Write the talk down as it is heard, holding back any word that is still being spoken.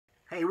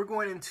Hey, we're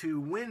going into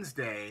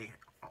Wednesday.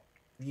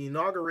 The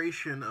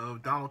inauguration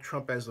of Donald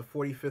Trump as the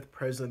 45th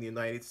President of the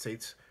United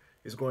States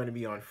is going to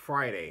be on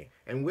Friday.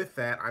 And with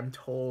that, I'm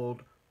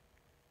told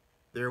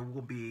there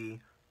will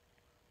be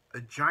a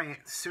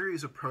giant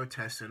series of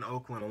protests in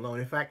Oakland alone.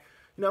 In fact,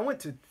 I went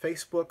to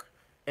Facebook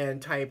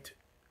and typed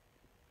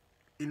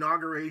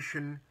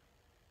inauguration.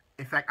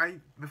 In fact,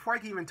 before I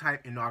could even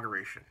type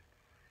inauguration,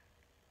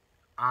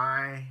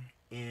 when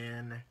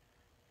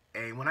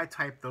I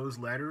typed those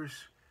letters,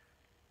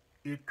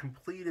 it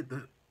completed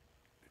the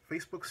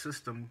Facebook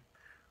system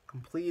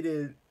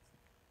completed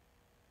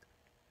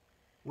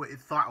what it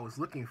thought I was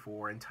looking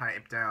for and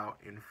typed out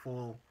in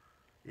full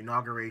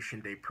inauguration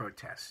day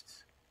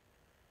protests.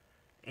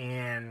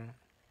 And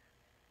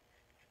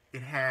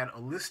it had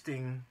a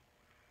listing,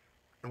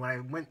 and when I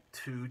went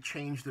to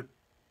change the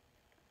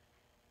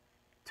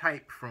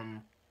type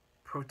from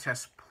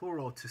protest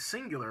plural to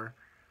singular,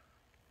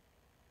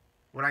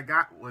 what I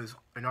got was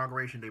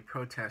inauguration day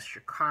protests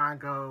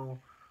Chicago,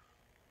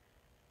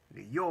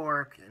 New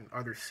York, and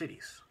other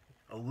cities.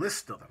 A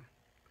list of them.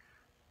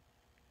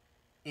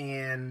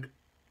 And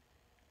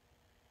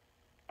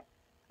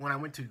when I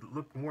went to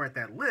look more at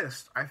that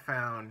list, I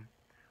found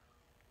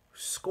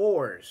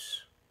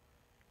scores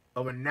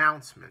of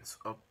announcements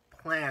of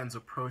plans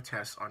of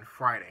protests on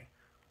Friday.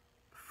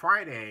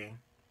 Friday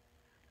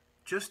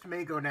just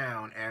may go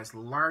down as the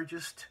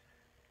largest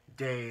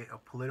day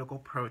of political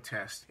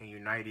protest in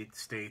United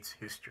States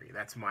history.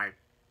 That's my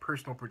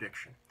personal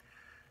prediction.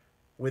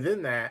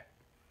 Within that,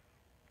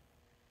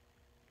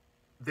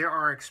 there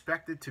are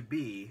expected to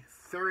be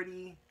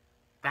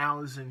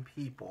 30,000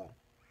 people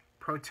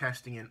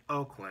protesting in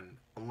Oakland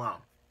alone.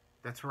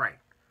 That's right.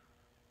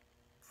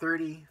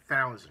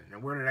 30,000.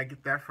 And where did I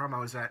get that from? I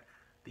was at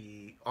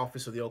the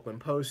office of the Oakland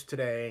Post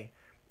today,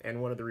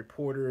 and one of the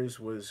reporters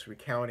was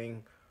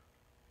recounting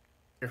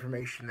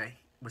information that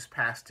was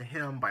passed to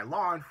him by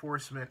law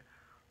enforcement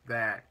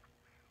that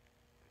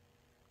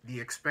the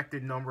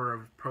expected number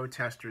of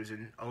protesters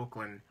in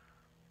Oakland,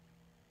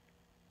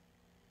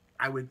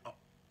 I would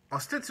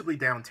ostensibly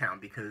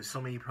downtown, because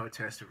so many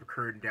protests have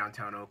occurred in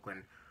downtown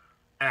Oakland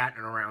at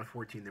and around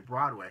 14th and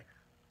Broadway,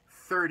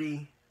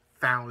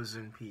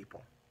 30,000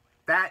 people.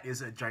 That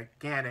is a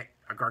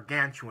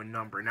gargantuan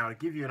number. Now, to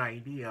give you an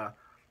idea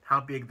how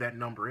big that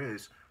number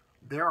is,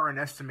 there are an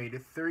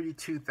estimated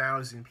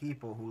 32,000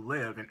 people who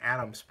live in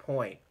Adams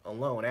Point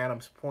alone.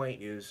 Adams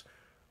Point is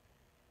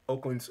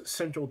Oakland's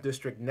central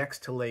district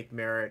next to Lake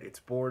Merritt.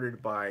 It's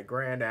bordered by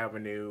Grand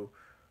Avenue,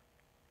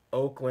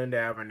 Oakland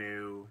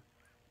Avenue.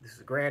 This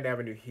is Grand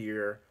Avenue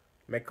here,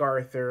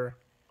 MacArthur,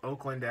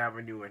 Oakland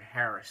Avenue, and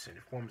Harrison.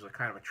 It forms a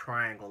kind of a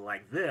triangle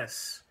like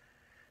this.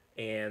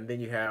 And then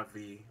you have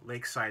the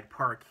Lakeside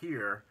Park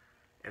here,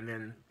 and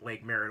then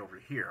Lake Merritt over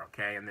here,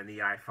 okay? And then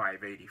the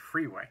I-580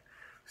 freeway.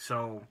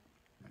 So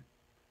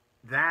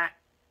that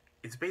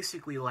is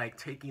basically like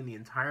taking the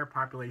entire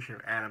population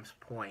of Adams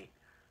Point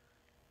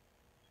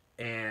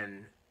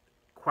and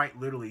quite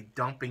literally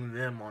dumping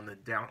them on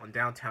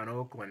downtown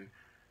Oakland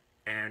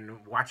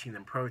and watching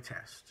them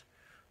protest.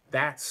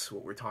 That's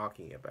what we're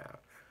talking about.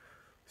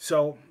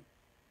 So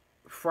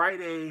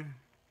Friday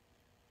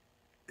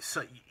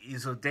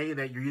is a day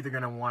that you're either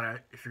going to want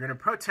to, if you're going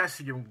to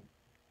protest, you're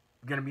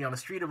going to be on the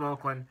street of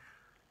Oakland.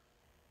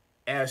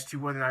 As to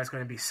whether or not it's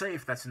going to be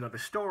safe, that's another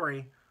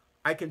story.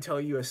 I can tell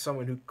you, as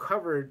someone who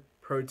covered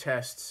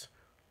protests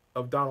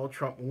of Donald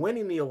Trump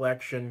winning the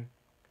election,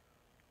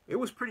 it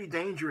was pretty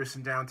dangerous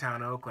in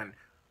downtown Oakland.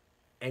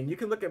 And you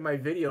can look at my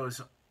videos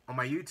on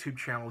my YouTube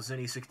channel,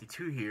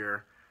 Zenny62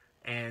 here,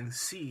 and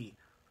see.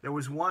 There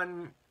was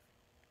one,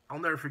 I'll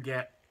never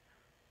forget,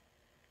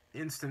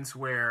 instance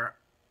where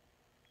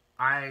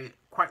I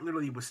quite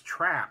literally was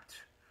trapped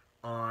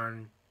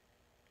on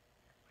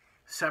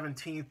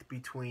 17th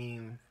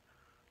between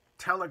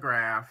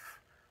Telegraph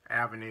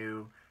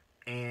Avenue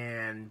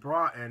and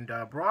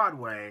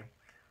Broadway.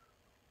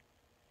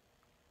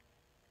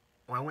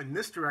 When I went in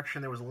this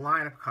direction, there was a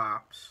line of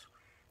cops.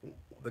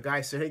 The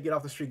guy said, "Hey, get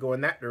off the street, go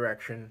in that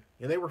direction."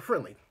 And they were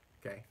friendly,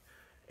 okay?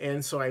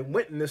 And so I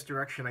went in this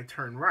direction, I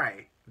turned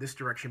right, this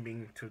direction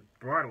being to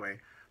Broadway.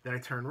 Then I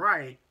turned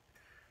right,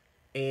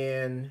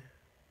 and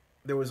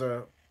there was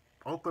a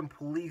Oakland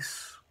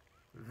police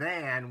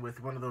van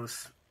with one of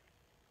those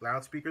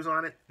loudspeakers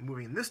on it,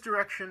 moving in this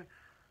direction,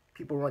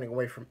 people running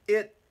away from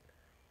it.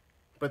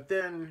 But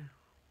then,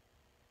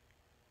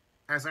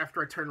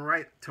 after I turned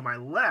right to my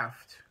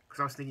left, because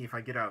I was thinking if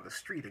I get out of the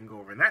street and go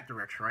over in that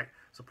direction, right,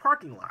 it's a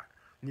parking lot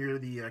near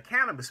the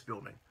cannabis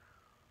building.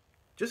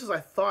 Just as I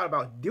thought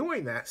about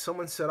doing that,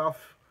 someone set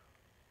off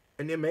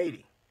an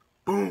M80.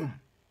 Boom!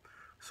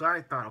 So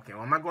I thought, okay,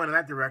 well, I'm not going in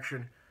that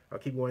direction. I'll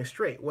keep going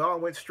straight. Well, I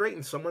went straight,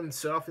 and someone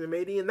set off an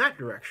M80 in that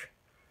direction.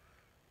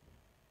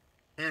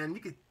 And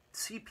you could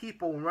see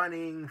people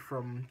running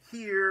from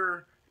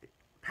here,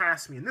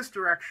 past me in this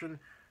direction,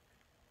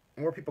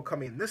 more people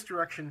coming in this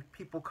direction,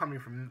 people coming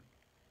from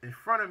in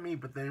front of me,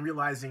 but then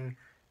realizing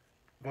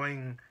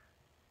going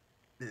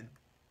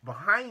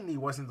behind me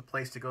wasn't the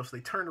place to go, so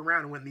they turned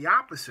around and went in the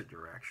opposite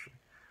direction.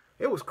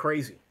 It was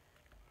crazy.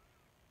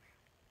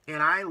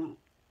 And I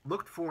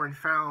looked for and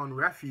found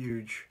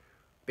refuge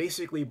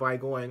basically by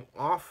going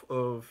off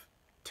of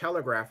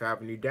Telegraph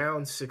Avenue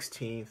down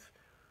 16th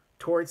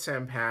towards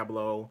San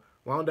Pablo,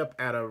 wound up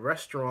at a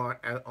restaurant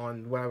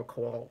on what I would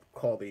call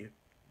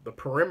the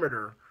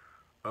perimeter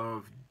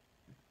of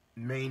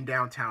main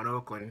downtown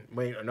Oakland,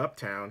 main and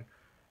uptown,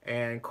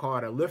 and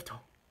caught a Lyft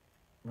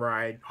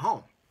ride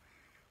home.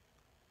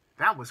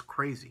 That was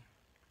crazy.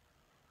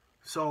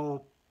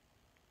 So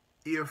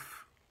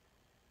if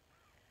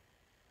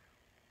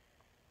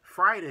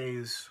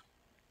Friday's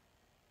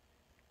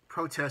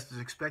protest is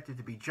expected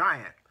to be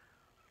giant,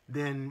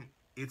 then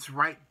it's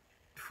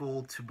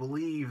rightful to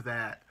believe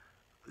that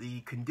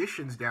the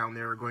conditions down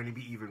there are going to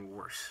be even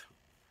worse.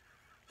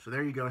 So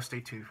there you go.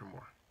 Stay tuned for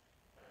more.